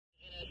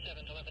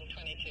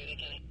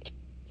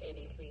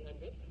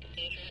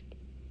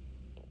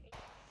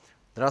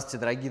Здравствуйте,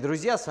 дорогие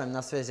друзья, с вами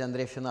на связи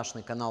Андрей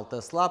Финашин, канал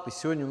Тест. И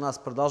сегодня у нас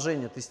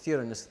продолжение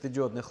тестирования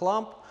светодиодных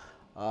ламп.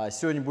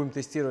 Сегодня будем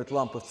тестировать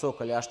лампы в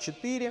цоколе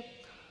H4.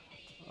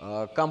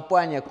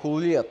 Компания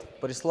Cool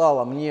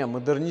прислала мне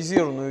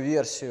модернизированную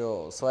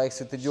версию своих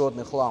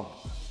светодиодных ламп,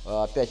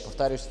 опять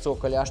повторюсь, в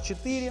цоколе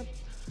H4.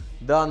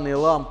 Данные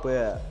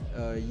лампы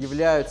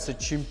являются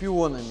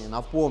чемпионами,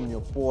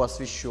 напомню, по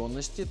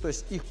освещенности, то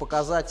есть их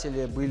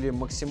показатели были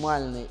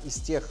максимальные из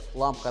тех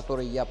ламп,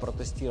 которые я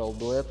протестировал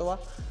до этого.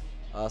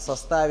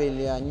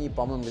 Составили они,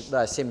 по-моему,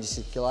 да,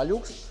 70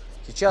 килолюкс.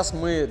 Сейчас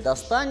мы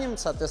достанем,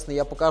 соответственно,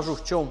 я покажу,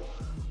 в чем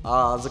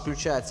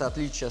заключается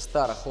отличие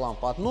старых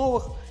ламп от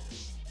новых.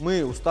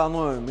 Мы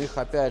установим их,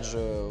 опять же,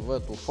 в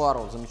эту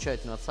фару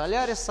замечательную от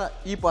Соляриса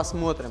и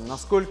посмотрим,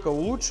 насколько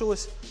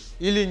улучшилась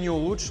или не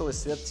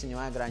улучшилась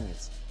светотеневая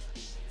граница.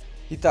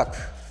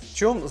 Итак, в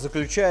чем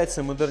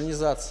заключается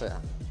модернизация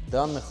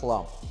данных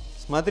ламп?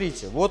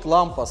 Смотрите, вот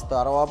лампа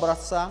старого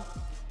образца.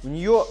 У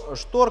нее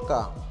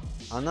шторка,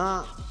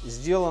 она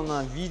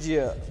сделана в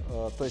виде,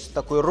 то есть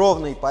такой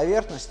ровной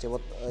поверхности,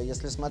 вот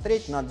если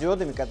смотреть над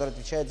диодами, которые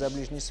отвечают за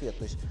ближний свет,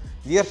 то есть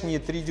верхние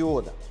 3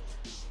 диода.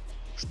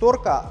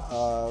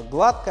 Шторка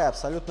гладкая,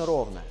 абсолютно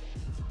ровная.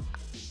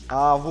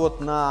 А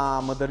вот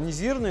на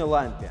модернизированной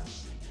лампе,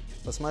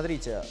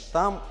 посмотрите,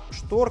 там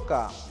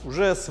шторка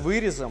уже с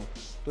вырезом,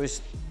 то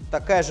есть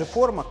такая же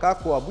форма,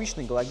 как у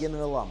обычной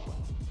галогеновой лампы.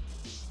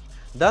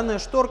 Данная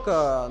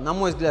шторка, на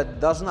мой взгляд,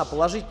 должна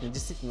положительно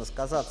действительно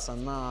сказаться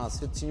на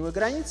светотеневой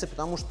границе,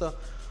 потому что,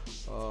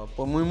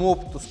 по моему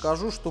опыту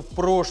скажу, что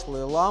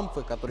прошлые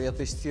лампы, которые я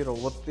тестировал,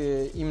 вот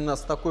именно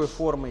с такой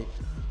формой,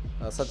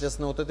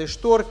 соответственно, вот этой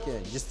шторки,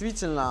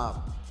 действительно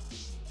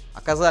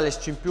оказались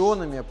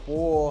чемпионами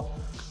по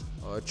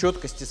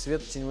четкости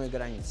светотеневой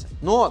границы.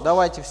 Но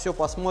давайте все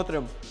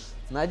посмотрим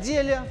на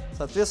деле,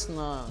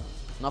 соответственно,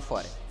 на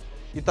фаре.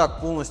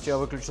 Итак, полностью я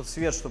выключил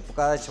свет, чтобы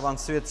показать вам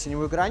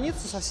светотеневую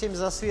границу со всеми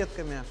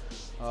засветками.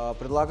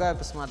 Предлагаю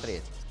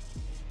посмотреть.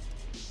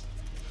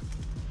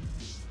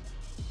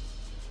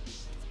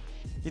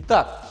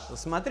 Итак,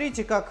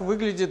 смотрите, как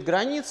выглядит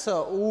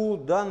граница у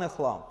данных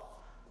ламп.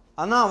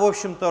 Она, в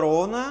общем-то,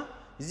 ровная.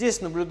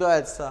 Здесь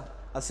наблюдается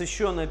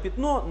освещенное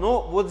пятно,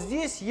 но вот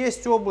здесь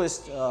есть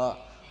область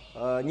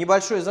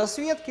небольшой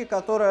засветки,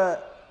 которой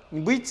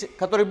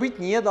быть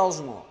не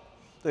должно.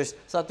 То есть,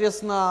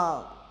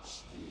 соответственно,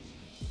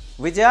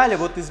 в идеале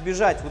вот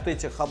избежать вот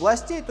этих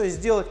областей, то есть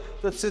сделать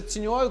вот эту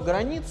светотеневую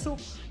границу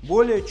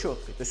более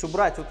четкой. То есть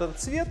убрать вот этот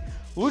цвет,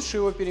 лучше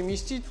его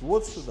переместить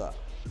вот сюда.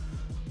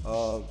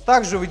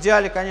 Также в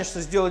идеале, конечно,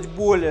 сделать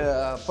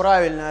более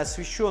правильную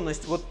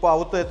освещенность вот по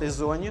вот этой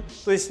зоне,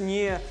 то есть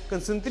не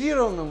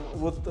концентрированным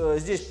вот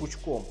здесь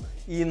пучком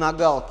и на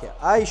галке,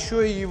 а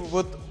еще и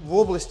вот в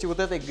области вот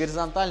этой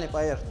горизонтальной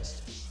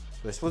поверхности,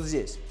 то есть вот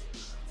здесь.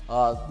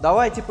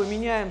 Давайте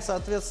поменяем,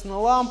 соответственно,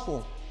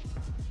 лампу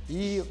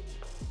и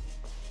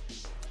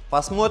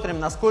посмотрим,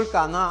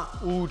 насколько она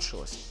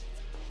улучшилась.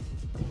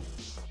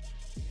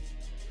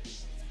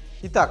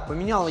 Итак,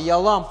 поменял я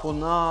лампу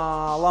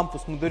на лампу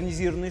с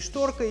модернизированной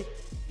шторкой.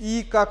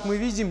 И, как мы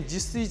видим,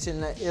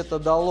 действительно это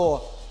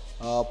дало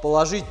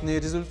положительные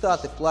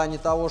результаты в плане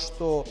того,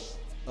 что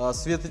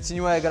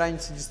светотеневая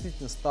граница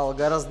действительно стала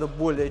гораздо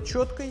более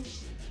четкой.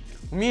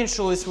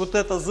 Уменьшилась вот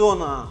эта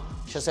зона,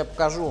 сейчас я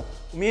покажу,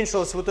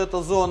 уменьшилась вот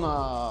эта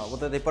зона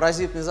вот этой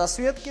паразитной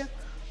засветки.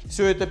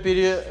 Все это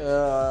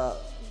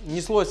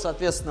перенеслось,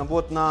 соответственно,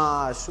 вот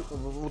на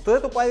вот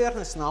эту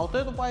поверхность, на вот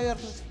эту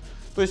поверхность.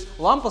 То есть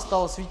лампа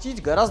стала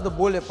светить гораздо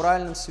более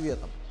правильным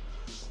светом.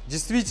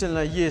 Действительно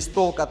есть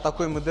толк от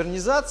такой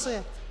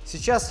модернизации.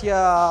 Сейчас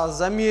я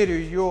замерю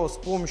ее с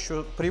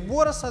помощью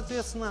прибора,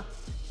 соответственно,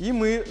 и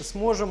мы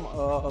сможем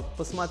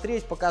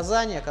посмотреть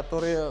показания,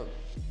 которые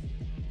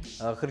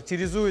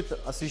характеризуют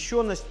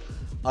освещенность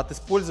от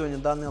использования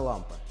данной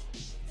лампы.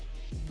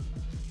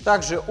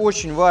 Также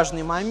очень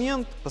важный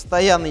момент,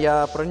 постоянно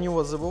я про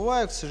него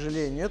забываю, к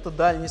сожалению, это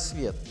дальний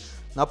свет.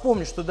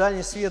 Напомню, что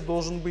дальний свет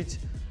должен быть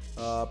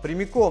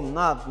прямиком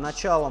над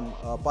началом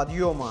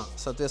подъема,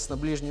 соответственно,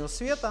 ближнего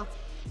света.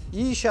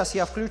 И сейчас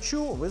я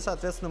включу, вы,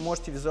 соответственно,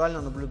 можете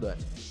визуально наблюдать.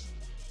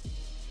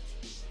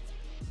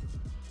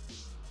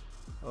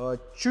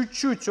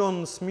 Чуть-чуть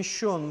он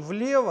смещен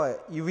влево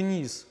и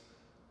вниз.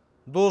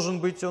 Должен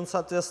быть он,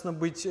 соответственно,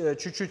 быть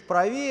чуть-чуть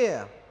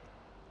правее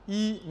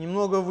и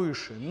немного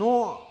выше.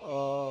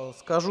 Но,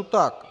 скажу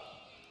так,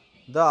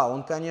 да,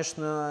 он,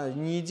 конечно,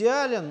 не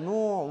идеален,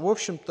 но, в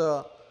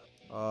общем-то,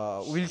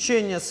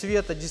 увеличение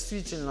света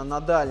действительно на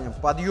дальнем,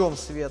 подъем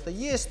света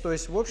есть, то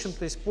есть, в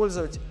общем-то,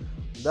 использовать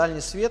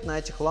дальний свет на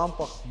этих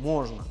лампах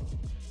можно.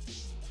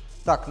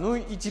 Так, ну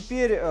и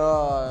теперь,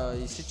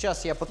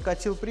 сейчас я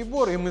подкатил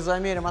прибор, и мы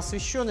замерим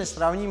освещенность,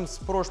 сравним с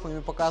прошлыми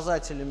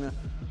показателями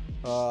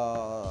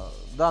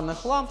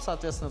данных ламп,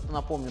 соответственно,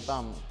 напомню,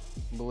 там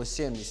было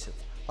 70.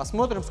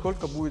 Посмотрим,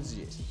 сколько будет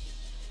здесь.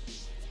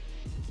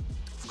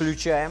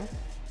 Включаем.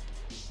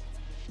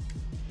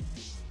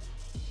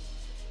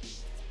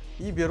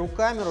 и беру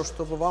камеру,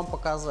 чтобы вам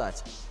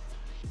показать.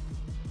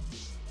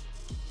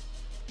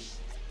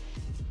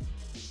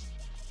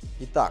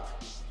 Итак,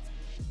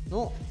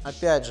 ну,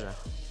 опять же,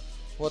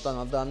 вот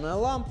она, данная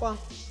лампа.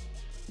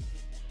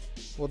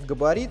 Вот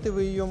габариты,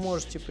 вы ее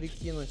можете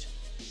прикинуть.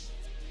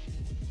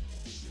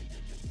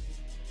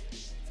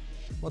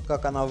 Вот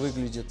как она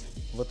выглядит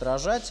в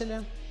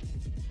отражателе.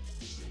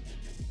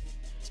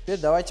 Теперь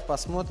давайте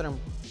посмотрим,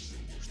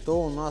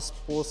 что у нас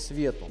по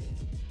свету.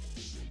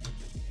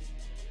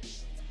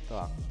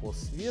 Так, по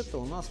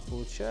свету у нас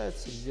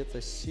получается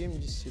где-то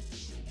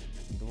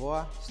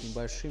 72 с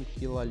небольшим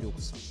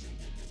килолюкса.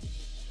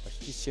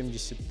 Почти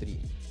 73.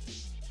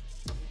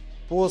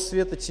 По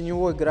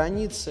светотеневой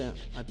границе,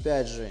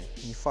 опять же,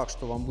 не факт,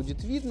 что вам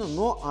будет видно,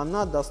 но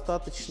она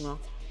достаточно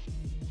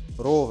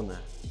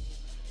ровная.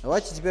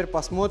 Давайте теперь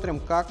посмотрим,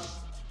 как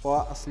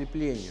по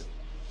ослеплению.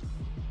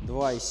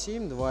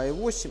 2,7,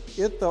 2,8.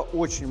 Это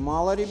очень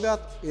мало,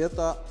 ребят.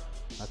 Это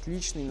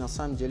отличный на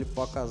самом деле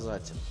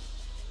показатель.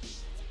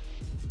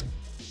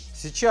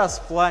 Сейчас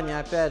в плане,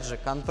 опять же,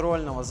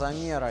 контрольного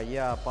замера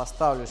я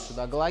поставлю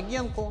сюда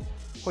галогенку.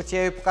 Хоть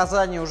я и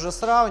показания уже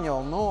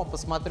сравнивал, но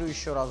посмотрю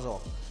еще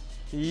разок.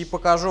 И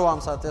покажу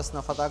вам,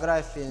 соответственно,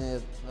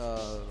 фотографии,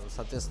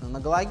 соответственно,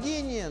 на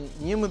галогене,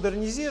 не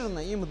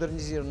модернизированной и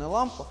модернизированной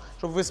лампу,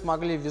 чтобы вы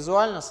смогли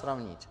визуально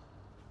сравнить.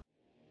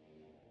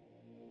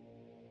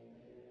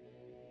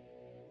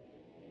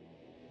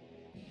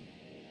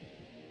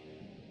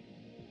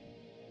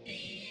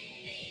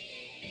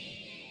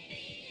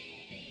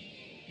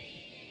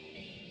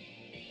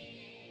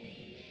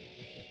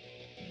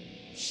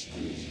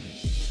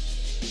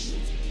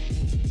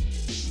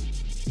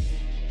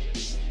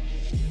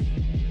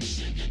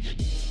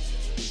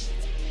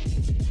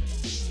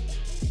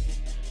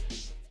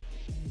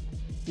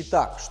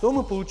 Итак, что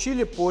мы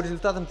получили по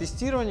результатам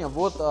тестирования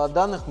вот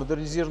данных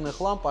модернизированных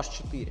ламп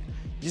H4?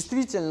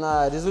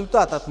 Действительно,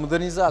 результат от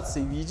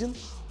модернизации виден,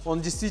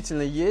 он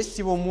действительно есть,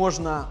 его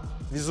можно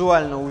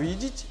визуально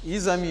увидеть и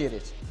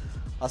замерить.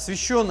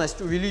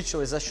 Освещенность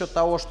увеличилась за счет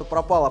того, что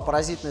пропала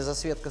паразитная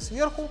засветка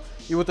сверху,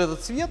 и вот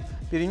этот цвет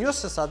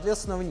перенесся,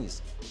 соответственно,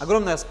 вниз.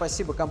 Огромное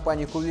спасибо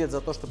компании Coolvet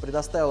за то, что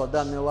предоставила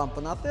данные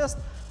лампы на тест.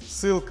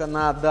 Ссылка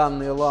на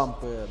данные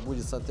лампы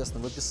будет,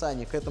 соответственно, в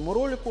описании к этому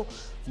ролику.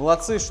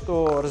 Молодцы,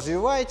 что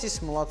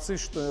развиваетесь, молодцы,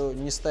 что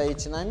не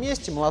стоите на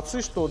месте,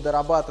 молодцы, что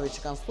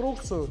дорабатываете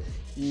конструкцию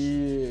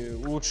и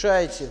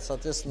улучшаете,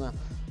 соответственно,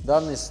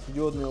 данные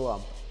светодиодные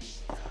лампы.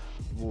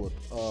 Вот.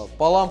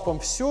 По лампам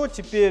все.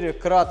 Теперь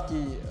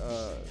краткий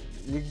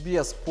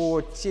ликбез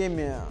по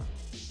теме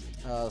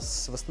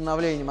с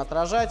восстановлением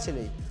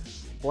отражателей.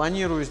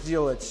 Планирую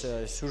сделать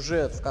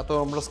сюжет, в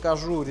котором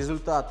расскажу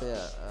результаты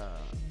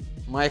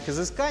моих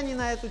изысканий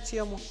на эту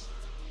тему.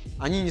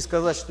 Они не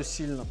сказать, что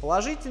сильно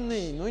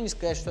положительные, но и не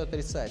сказать, что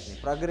отрицательные.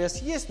 Прогресс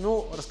есть,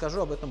 но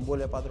расскажу об этом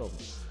более подробно.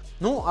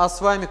 Ну, а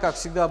с вами, как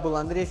всегда, был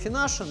Андрей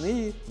Финашин,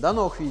 и до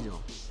новых видео.